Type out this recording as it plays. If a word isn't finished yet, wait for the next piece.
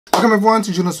Welcome everyone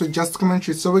to Junosuede Just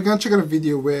Commentary. So we're gonna check out a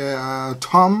video where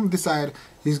Tom decided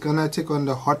he's gonna take on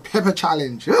the hot pepper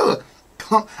challenge.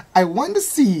 Tom, I want to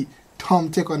see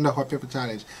Tom take on the hot pepper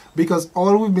challenge because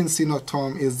all we've been seeing of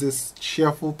Tom is this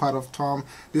cheerful part of Tom,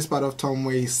 this part of Tom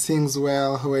where he sings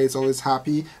well, where he's always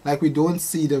happy. Like we don't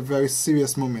see the very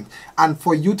serious moment. And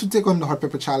for you to take on the hot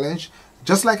pepper challenge,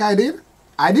 just like I did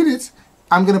it.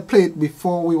 I'm gonna play it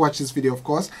before we watch this video, of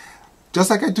course. Just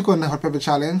like I took on the hot pepper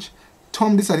challenge,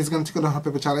 Tom decided he's going to take on the hot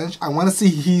pepper challenge. I want to see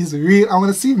I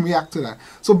want to see him react to that.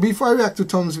 So before I react to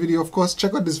Tom's video, of course,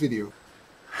 check out this video.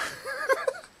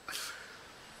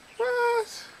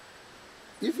 What?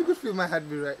 If you could feel my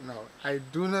heartbeat right now, I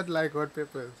do not like hot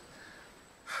peppers.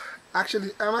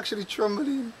 Actually, I'm actually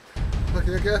trembling.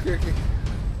 Okay.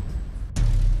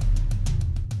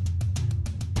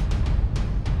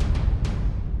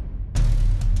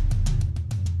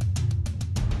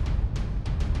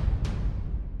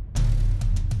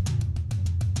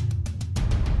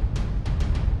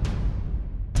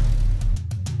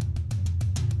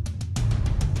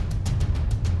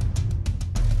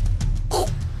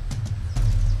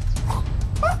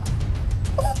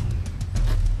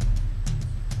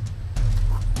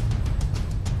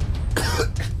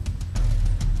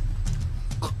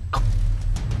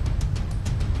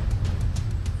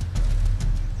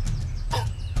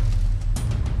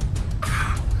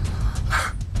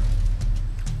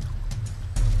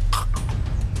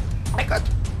 My God.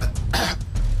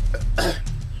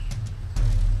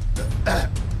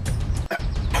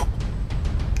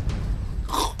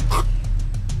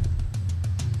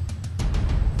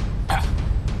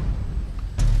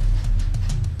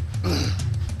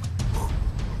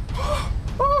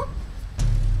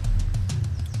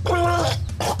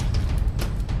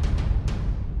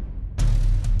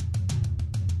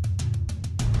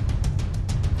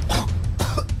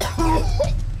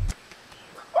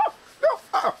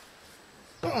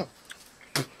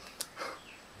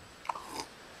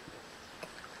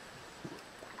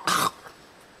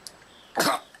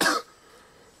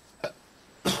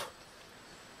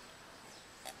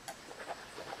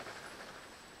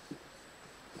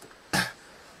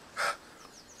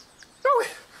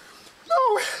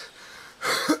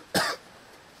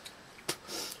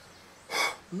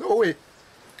 No way.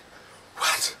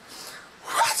 What?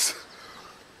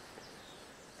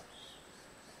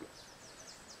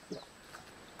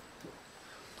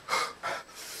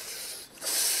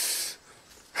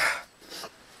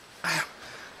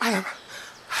 I'm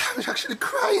actually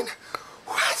crying.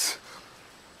 What?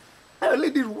 I only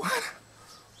did one.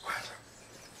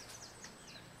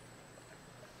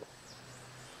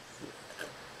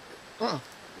 What?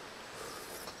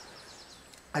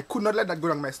 I could not let that go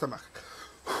down my stomach.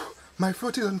 My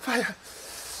throat is on fire.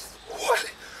 Holy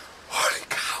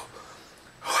cow.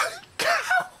 Holy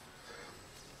cow.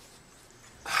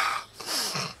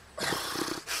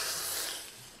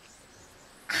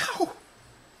 Ow.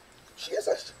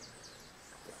 Jesus.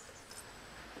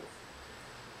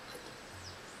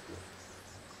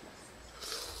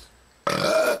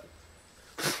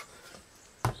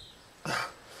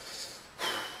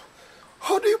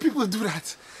 How do you people do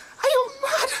that? Are you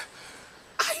mad?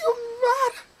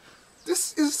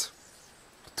 This is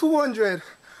 200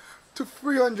 to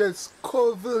 300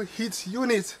 Scoville heat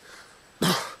unit,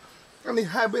 and the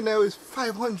habanero is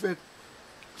 500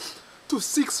 to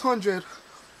 600,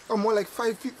 or more like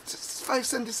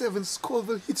 577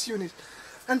 Scoville heat unit,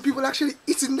 and people actually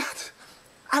eating that.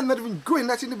 I'm not even growing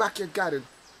that in the backyard garden.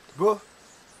 Bro,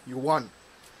 you won.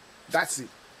 That's it.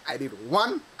 I did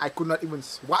one. I could not even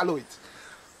swallow it.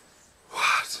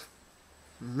 What?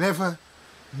 Never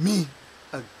me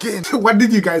again. What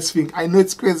did you guys think? I know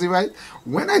it's crazy, right?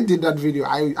 When I did that video,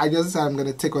 I just said I'm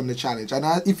gonna take on the challenge, and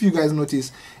if you guys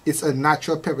notice, it's a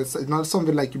natural pepper. It's not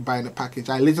something like you buy in a package.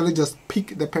 I literally just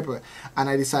picked the pepper and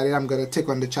I decided I'm gonna take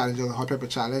on the challenge, on the hot pepper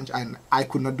challenge, and I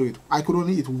could not do it. I could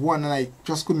only eat one and I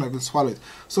just couldn't even swallow it.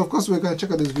 So of course we're gonna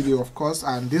check out this video, of course,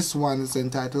 and this one is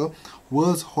entitled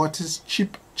World's Hottest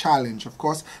Chip Challenge. Of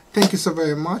course, thank you so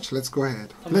very much. Let's go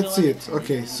ahead. Let's see it.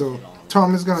 Okay, so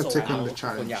Tom is gonna take on the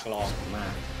challenge.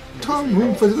 Tom,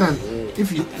 room for the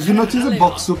if you notice the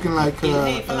box looking like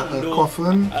a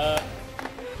coffin,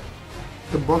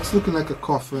 the box looking like a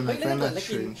coffin, I find that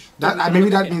strange. That maybe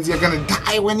that means you're gonna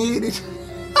die when you eat it.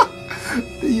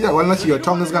 Yeah, well, not your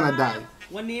tongue is gonna die.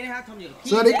 วันนี้นะครับทอมอยู่กับพี่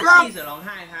เสือร้องไ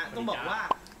ห้ฮะต้องบอกว่า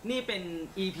นี่เป็น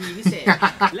EP พิเศษ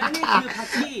และนี่คือพัก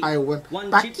กี้ One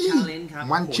Chip Challenge ครับ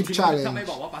One Chip Challenge ทำไม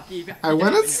บอกว่าพักกี้ I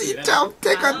wanna see Tom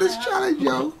take on this challenge,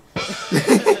 yo.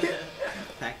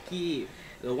 พักกี้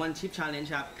หรือ one chip challenge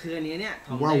ครับคืออันนี้เนี่ย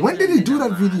Wow, when did he do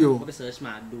that video? ก็ไปเสิร์ชม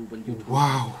าดูบน YouTube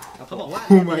Wow. เขาบอกว่า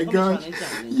Oh my gosh.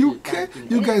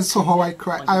 You guys saw how I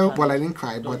cried. Well, I didn't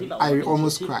cry, but I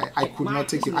almost cried. I could not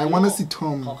take it. I want to see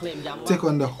Tom take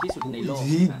on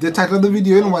the title of the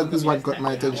video, you know what, is what got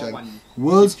my attention.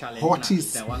 World's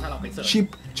hottest chip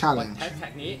challenge.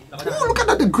 Oh, look at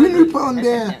that, the green reaper on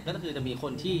there.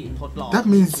 That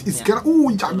means it's gonna. Oh,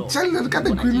 look at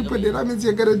the green reaper there. That means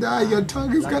you're gonna die. Your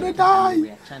tongue is gonna die.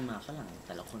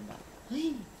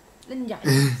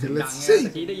 Let's see.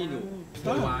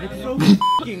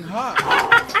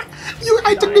 You,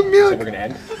 I took the milk. We're gonna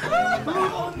end.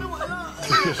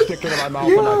 Just stick it in my mouth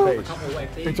and my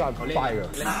face. It's on fire.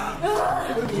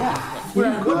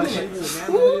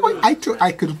 Oh,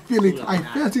 I could feel it. I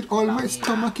felt it all in my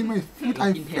stomach, in my foot.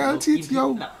 I felt it, yo.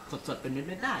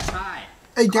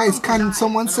 Hey guys, can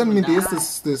someone send me this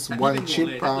one chip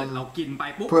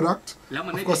product?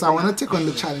 Of course, I want to take on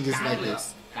the challenges like this.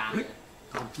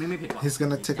 He's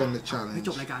gonna take on the challenge.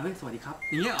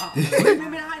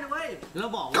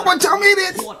 Come on, tell me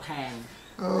this.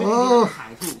 Oh,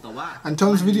 and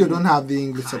Tom's video don't have the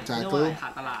English subtitle.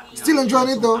 Still enjoying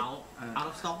it though.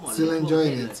 Still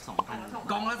enjoying it.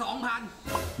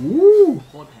 Woo.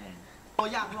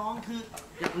 อยากลองคือ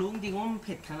อยากรู้จริงว่ามันเ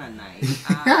ผ็ดขนาดไหน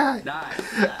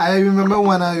I remember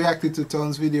when I reacted to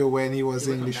Tom's video when he was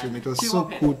English room. It was so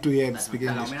cool to hear him speak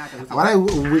English. What I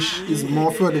wish is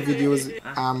more for the videos.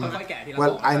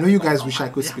 Well, I know you guys wish I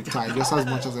could speak Thai just as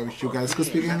much as I wish you guys could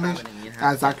speak English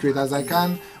as accurate as I can.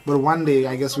 But one day,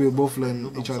 I guess we'll both learn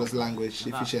each other's language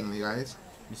efficiently, right?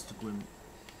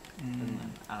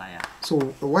 So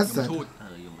what's that?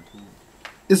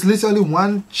 It's literally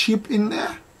one chip in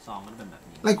there.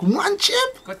 Like one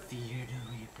chip?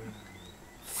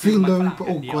 Feel the reaper.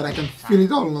 Oh god, I can feel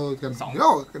it all now. Yo,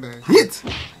 hit!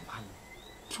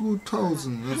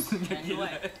 2000.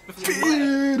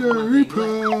 Fear the reaper.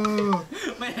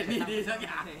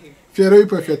 Fear the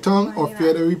reaper of your tongue or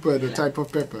fear the reaper the type of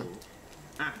pepper?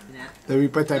 The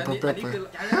reaper type of pepper.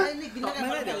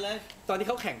 ตอนที่เ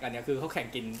ขาแข่งกันเนี่ยคือเขาแข่ง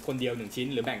กินคนเดียว1ชิ้น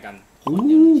หรือแบ่งกัน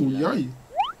Ooh, yay.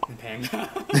 มันแพง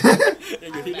ยั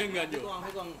งอยู่ที่เรื่องเงินอยู่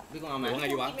พี่กองเอาไหมว่าไง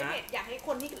ดีวะอยากให้ค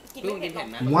นที่กินไม่เผ็ด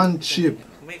One chip.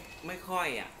 ไม่ค่อย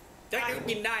อ่ะจะ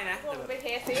กินได้นะ ไปเท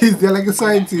สซิ He's there like a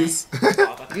scientist.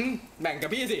 แบ่งกับ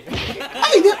พี่สิ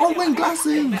Hey, they're all wearing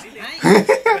glasses.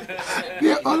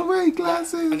 They're all wearing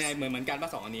glasses. อันไหนเหมือนกันป่ะ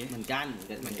2อันนี้เหมือนกัน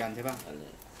ใช่ป่ะ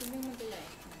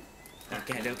แก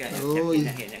ะเดี๋ยวแกะอย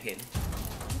ากเห็น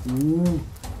Ooh.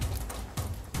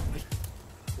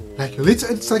 Like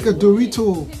it's like a Dorito.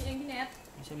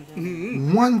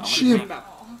 One chip.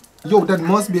 Yo, that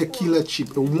must be a killer chip.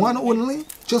 One only?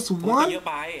 Just one? เยอะ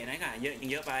ไปนะค่ะ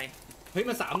เยอะไปเฮ้ย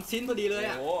มัน3ชิ้นพอดีเลย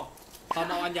อ่ะทอม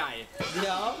เอาอันใหญ่เ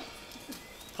ดี๋ยว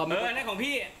ทอมนั่นของ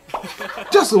พี่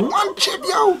Just one chip,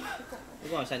 yo.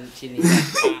 ชิ้นนี้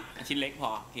ชิ้นเล็กพอ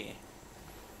โอเค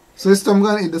So is Tom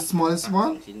gonna eat the smallest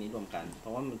one? ชิ้นนี้รวมกันเพรา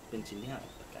ะว่ามันเป็นชิ้นที่ห่าง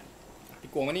กัน พี่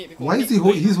กวงมานี่ Why is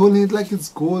he's holding it like it's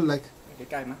gold? Like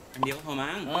ใกล้ๆมั้ยอันเดียวพอ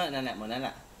มั้งนั่นแหละหมดนั่นแหล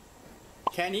ะ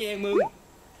แค่นี้เองมึง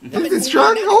It's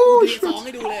strong. Oh, shit. ใ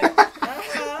ห้ดูเลย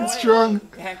It's strong.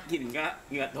 แค่กินก็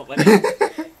เหงื่อตกแล้ว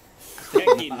แค่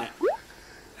กินอ่ะ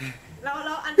แล้ว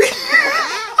อัน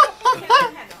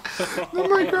Oh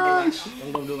my gosh. ลอง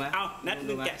ดมดูไหม เอ้านัด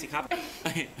ดูแกะสิครับ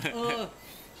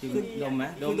ดมไหม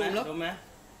ดมไหม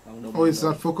Oh, it's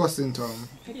not focusing, Tom.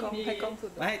 ให้กล้องสุ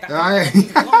ด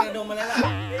ดมมาแล้วล่ะ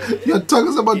Your tongue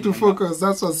is about to focus.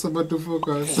 That's what's about to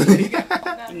focus.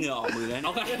 เหงื่อออกมือแล้ว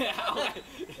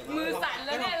มือสั่นแ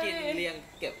ล้วเนี่ย กินเรียง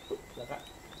เก็บแล้วก็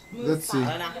Let's see.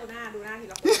 ดูหน้าที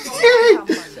ละ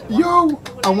Yo,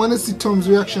 I want to see Tom's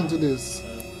reaction to this.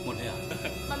 หมดเลยอ่ะ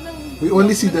We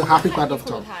only see the happy part of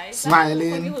Tom.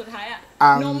 Smiling,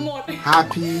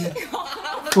 happy,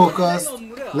 focused.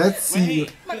 Let's see.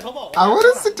 I want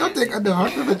to see Tom take on the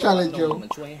heart of the challenge, yo. มัน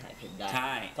ช่วยให้หายเผ็ดได้ ใ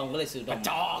ช่ ต้องก็เลยซื้อดม จ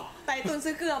อก แต่ตุน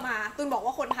ซื้อเกลือมาตุนบอกว่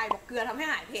าคนไทยบอกเกลือทำให้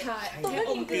หายเผ็ดตุนไม่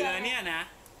กินเก เก ลื ลื อ อเนี่ยนะ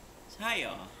ใช่เหร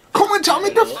อ Come on, Tom,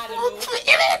 make the food.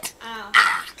 Feel it.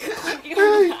 คนกินคน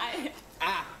ไทย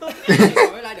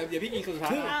ไม่เป็นไรเดี๋ยวพี่กินคนสุดท้า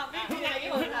ย พี่กินอะไรกิน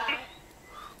คนไทย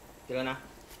เดี๋ยวนะ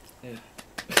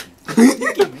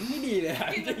กลิ่นไม่ดีเลย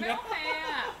กินมันไม่โอเค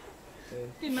อ่ะ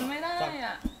กินมันไม่ได้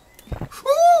อ่ะ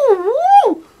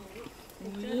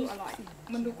ดูอร่อย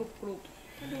มันดูกรุบ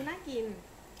มันดูน่ากิน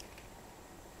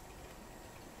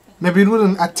Maybe it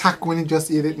wouldn't attack when you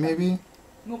just eat it, maybe.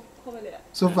 งบเข้าไปเลยอ่ะ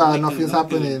So far, nothing's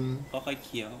happening. ค่อยๆเ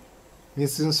คี้ยว He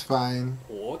seems fine.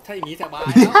 โอ้ถ้าอย่างนี้สบาย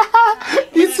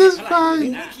He seems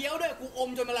fine. เคี้ยวด้วยกูอม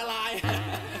จนมันละลาย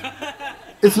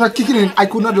It's not kicking in. I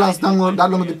could not last that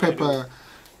long with the pepper.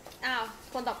 อ้าว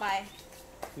คนต่อไป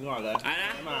ก่อนเลย อะไรน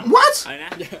ะ What? อะไรนะ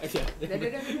เดี๋ยว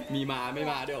มีมาไม่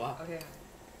มาด้วยวะ โอเค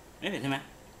ไม่เผ็ดใช่ไหม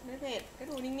ไม่เผ็ดก็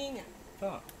ดูนิ่งๆอ่ะ ก็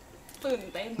ตื่น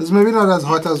เต้น It's maybe not as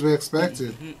hot as we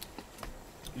expected.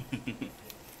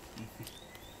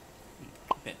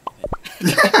 เผ็ด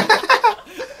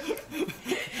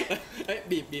เฮ้ย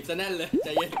บีบซะแน่นเลยใจ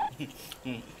เย็น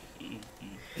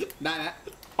ได้ไหม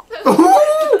Oh,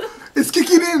 it's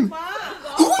kicking in. ว้า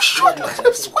Oh, shit, look at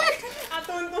him sweat. อ่ะ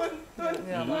ตุน เ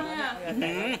นี่ย ทำไมอ่ะ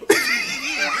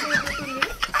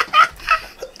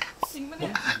จริงปะเนี่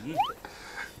ย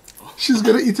She's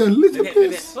gonna eat a ไม่ little เผ็ด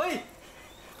ไม่เผ็ด piece. เฮ้ย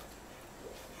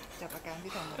จับอาการ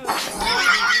ที่ทำ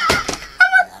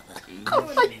Oh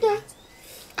my god.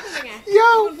 เป็นไง Yo,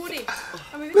 คุณพูดดิ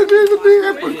ทำไมไม่ look at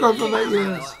apple come from my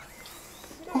ears.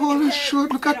 Holy shit,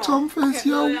 look at Tom's face,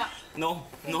 yo. น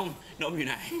มอยู่ไ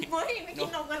หน เฮ้ยไม่กิน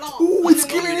นมกันหรอก Oh, it's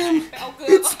killing him. ไปเอาเกลือ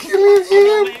It's killing ไม่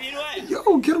him. พี่ด้วย Yo,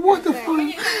 get water for ไม่ him.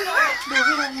 กินนม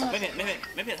ดูพี่ลง ไ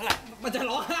ม่เผ็ดเท่าไหร่มันจะ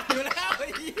ร้องไห้อยู่แล้ว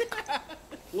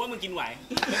กูว่ามึงกินไหว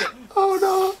Oh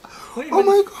no. Oh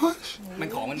my gosh. มัน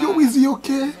ของมัน Yo, is he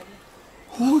okay?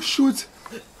 Oh shoot.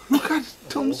 Look at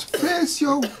Tom's face,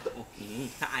 yo.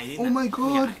 ถ้าไอนี่ Oh my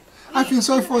god. I feel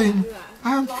sorry for him.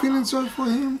 I am feeling sorry for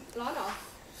him. ร้อนเหรอ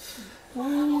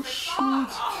Oh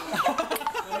shoot.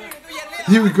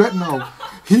 He regret now.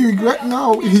 He regret now.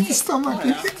 It hit his stomach.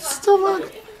 It hit his stomach.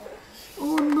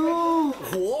 Oh no.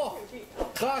 โห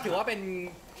ก็ถือว่าเป็น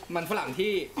มันฝรั่ง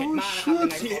ที่เผ็ดมากนะครับยัง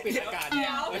ไงขอปิดรายการ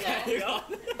ไม่ใช่ก่อน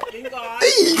กินก่อน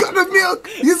Hey, he got the milk.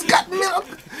 He's got milk.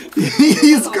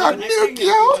 He's got milk,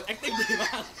 yo. acting ดีม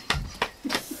าก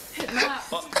เผ็ดมาก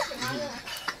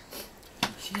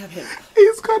เชี่ยเผ็ด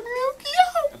He's got milk, yo.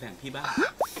 แบ่งพี่บ้าง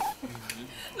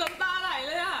น้ำตาไหลเ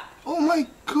ลยอ่ะ Oh my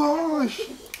gosh.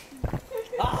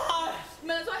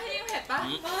 มันจะช่วยให้ยิ่งเผ็ดปะ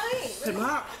ไม่ เผ็ดม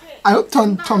าก I hope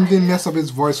Tom didn't mess up his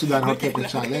voice with that hot pepper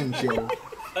challenge, yo.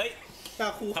 เฮ้ย ตา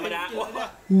คู ธรรมดา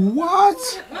What?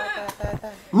 มาก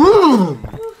Mm.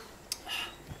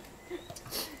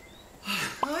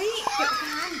 เฮ้ยเผ็ดท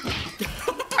าน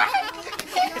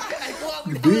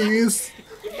This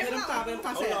น้ำตาเป็นต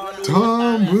าแสบ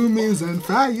Tom room is on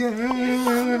fire.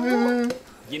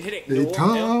 ยินให้เด็ก The ดู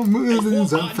Tom room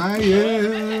is on fire.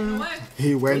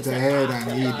 He went ahead and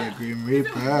hit the Grim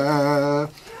Reaper.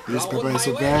 This pepper is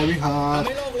so very hot.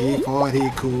 He thought he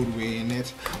could win it,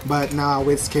 but now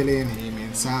it's killing him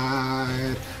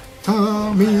inside.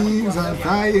 Tom is on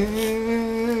fire.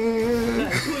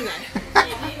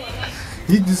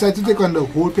 He decided to take on the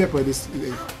whole pepper.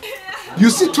 You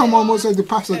see Tom almost like the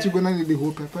past that you're gonna need the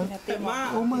whole pepper. เผ็ดมาก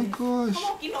Oh my gosh.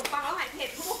 กินขนมปังแล้วหายเผ็ด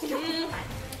เขาบอกกิน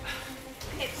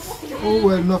เผ็ดเขาบอกกิน Oh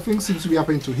well, nothing seems to be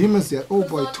happening to him as yet. Oh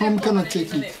boy, Tom cannot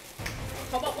take it.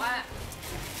 เขาบอกว่า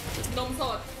นมส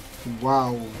ด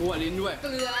Wow. หัวลิ้นด้วย เก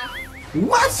ลือ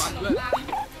What? ด้วย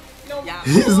นม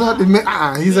He's not the man.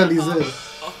 Ah, he's a lizard.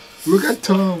 Look at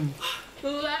Tom. เก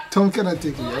ลือ Tom cannot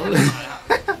take it. ก็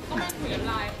ไม่เหมือน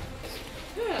ลาย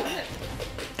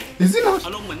Is he not? อ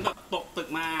ารมณ์เหมือนแบบตกตึก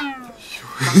มา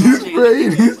He's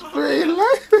praying. He's praying.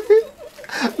 Like,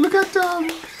 look at Tom.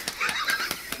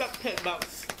 แบบเผ็ดแบบ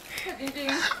เผ็ดจริง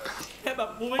เผ็ดแบบ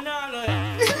กูไม่น่าเลย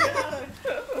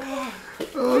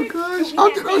Oh gosh.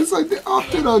 After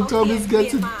all, Tom is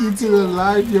getting eaten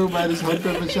alive, yo, by this hot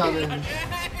pepper challenge.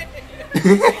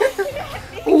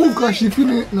 Oh gosh, he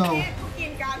feeling it now. ๆกิ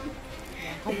นกัน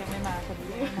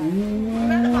Ooh.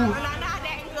 หน้าแด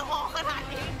งเหงื่อออกขนาด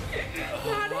นี้ห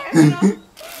น้าแดง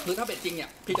คือถ้าเผ็ดจริงเนี่ย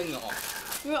พี่จะเหงื่อออก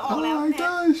เหงื่อออก Oh แล้ว my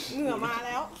gosh. เหงื่อมาแ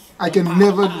ล้ว I can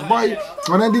never. Why?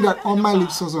 When I did that, all my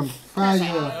lips was on fire. เ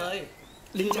ลย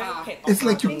ลิ้นชา เผ็ด It's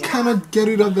like you cannot get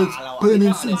rid of the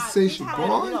burning sensation, ที่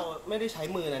boy. เราไม่ได้ใช้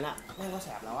มือนั้นอ่ะแม่งก็แส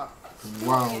บแล้วอ่ะ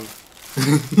Wow.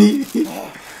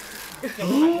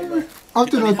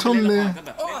 After that, Tom ก็ there. แ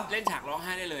บบเล่นฉากร้องไ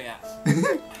ห้ได้เลยอ่ะ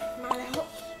มาแล้ว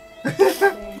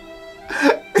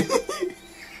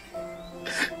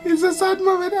It's a sad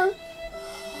moment. เ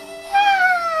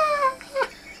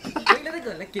ฮ้ยแล้วถ้าเ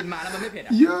กิดเรากินมาแล้วมันไม่เผ็ด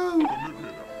อ่ะ Yo.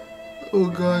 Oh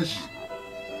gosh.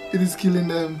 It is killing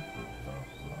them.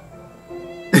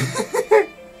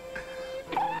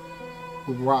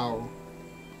 Wow.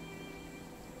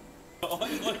 โอ้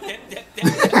ยเจ็บเจ็บเจ็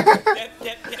บเ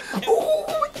จ็บเจ็บเจ็บ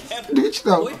It reached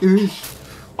out. It reached.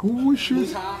 Oh มือ shit.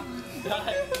 ชาได้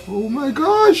Oh my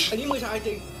gosh. อันนี้มือชาจ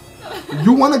ริง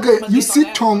You wanna get, you see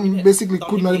Tom basically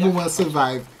could not even want to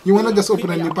survive. You wanna just open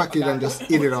a new package and just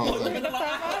eat it all.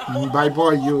 Bye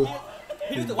boy, you.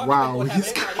 Wow, he's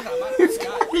he's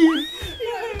clean.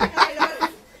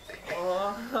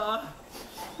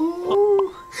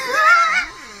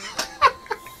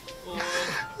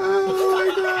 Oh my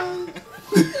god.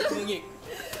 มึงอีก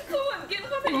คือเหมือนกิน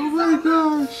ข้าวเผ็ด Oh my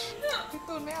gosh. พี่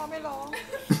ตูนไม่เอา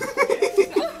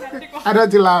I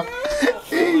don't laugh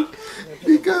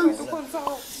because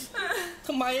ท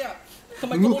ำไมอ่ะทำไ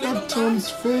ม look at Tom's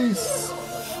face.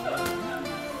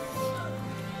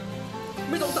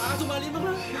 ไม่สงสารสุมาลีบ้างน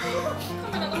ะ ทำ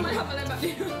ไมเราต้องมาทำอะไรแบบ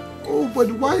นี้ Oh, but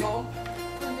why?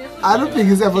 I don't think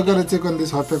he's ever gonna take on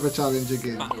this hot pepper challenge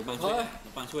again.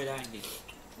 ปังช่วยได้จริง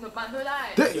หนูปันช่วยได้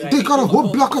They got a whole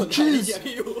block of cheese.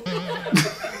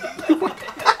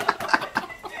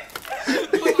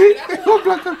 A whole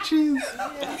block of cheese.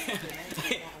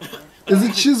 Is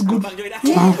the cheese good?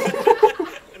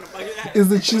 Is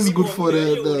the cheese good for the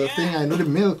thing? I know the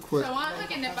milk, แต่ but ว่าถ้า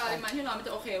กินในปริมาณที่น้อยมันจ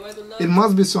ะโอเคเว้ยตุนเลิศ it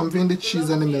must be something the cheese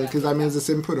and the milk, because I mean it's the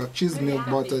same product. Cheese, milk,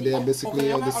 butter, they are basically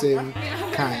all the same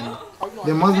kind.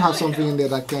 They must have something in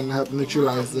there that can help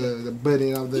neutralize the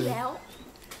burning of the. แ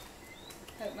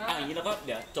ล้ว อย่างนี้แล้วก็เ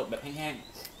ดี๋ยวจบแบบแห้ง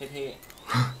ๆเท่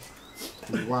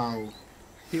Wow.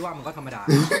 พี่ว่ามันก็ธรรมดา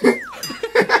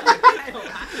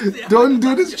Don't do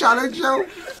this challenge, yo.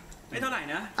 ไม่เท่าไหร่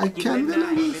นะ I can't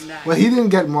believe it. Well, he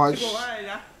didn't get much.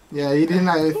 Yeah, he didn't.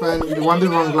 I find he wanted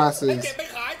wrong glasses. เก็บไป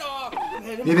ขายต่อ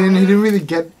He didn't really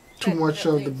get too much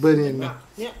of the burning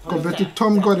compared to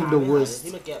Tom. Got it the worst.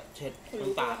 ที่มันเก็บเช็ดน้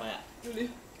ำตาไปอ่ะ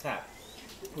ครับ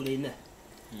ทุลินอ่ะ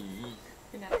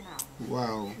เป็นหนาว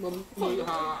Wow. ร้อน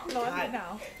หนา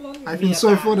ว I feel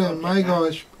sorry for them. My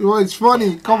gosh. Well, it's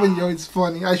funny. Come on, yo. It's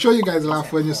funny. I sure you guys laugh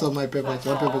when you saw my pepper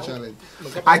challenge.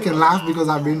 I can laugh because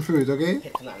I've been through it. Okay. เ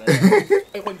ผ็ดขนาดนั้น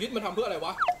ไอคนยึดมันทำเพื่ออะไรว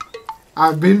ะ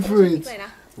I've been through it. เลยนะ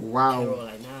Wow. อะไ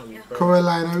รหน้ามี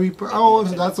Carolina Reaper. Oh,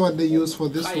 so that's what they use for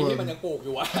this ใครที่มัน one. ยังปลูกอ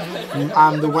ยู่วะ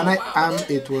The one I am,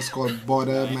 it was called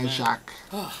Border Majac.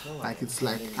 Like it's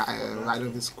like right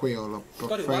of this quail of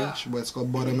French, but it's called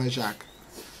Border Majac.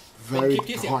 Very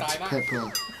hot pepper.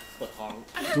 ปวดท้อง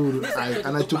Dude,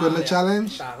 and I took on the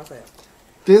challenge. ตาก็แสบ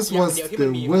This was the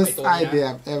worst idea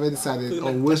I've ever decided,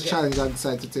 or worst challenge I've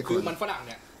decided to take คือมัน on. ฝรั่งเ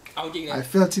นี่ยเอาจริงเลย I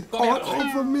felt it all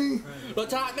over me. รส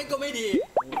ชาติไม่ก็ไม่ดี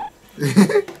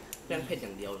แป้งเผ็ดอย่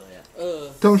างเดียวเลยอ่ะ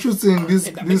Tom should sing this,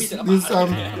 แบบไม่มีศิลปะ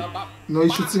แล้วปั๊บ no, he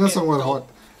should sing a song with hot.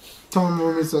 Tom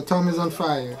is on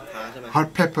fire. หาใช่ไหม Hot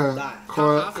pepper,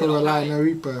 Carolina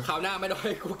Reaper. คราวหน้าไม่ต้องใ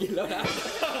ห้กูกินแล้วนะ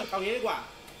เอางี้ดีกว่า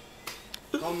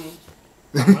ต้ม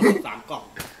3 กล่อง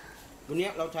วันนี้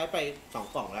เราใช้ไป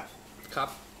2 กล่องแล้ว ครับ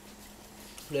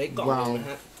เหลืออีกกล่องนึงนะ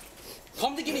ฮะ พร้อ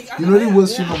มจะกินอีกอัน You know the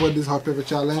worst thing about this hot pepper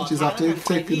challenge is after you've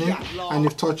taken it and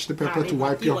you've touched the pepper to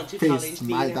wipe your face.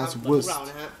 My, that's worst.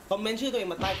 คอมเมนต์ชื่อตัวเอง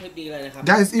มาใต้คลิปนี้เลยนะครับ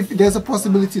Guys, if there's a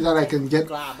possibility that I can get,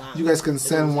 you guys can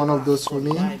send one of those for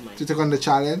me to take on the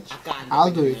challenge.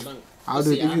 I'll do it. I'll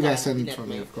do it if you guys send it for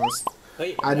me, of course.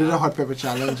 I did a hot pepper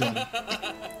challenge and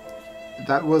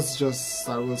that was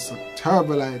a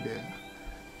terrible idea.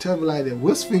 Terrible idea.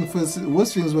 Worst thing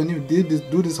is when you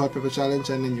do this hot pepper challenge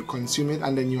and then you consume it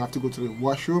and then you have to go to the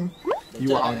washroom.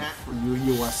 You are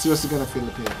seriously gonna feel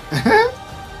the pain.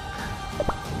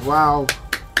 Wow.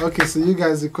 Okay, so you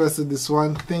guys requested this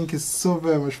one. Thank you so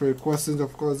very much for requesting.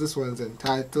 Of course, this one's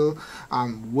entitled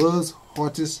World's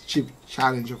Hottest Chip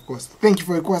Challenge. Of course, thank you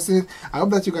for requesting it. I hope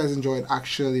that you guys enjoyed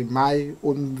actually my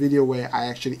own video where I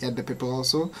actually ate the pepper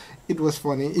also. It was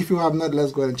funny. If you have not,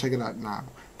 let's go ahead and check it out now.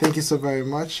 Thank you so very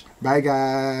much. Bye,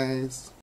 guys.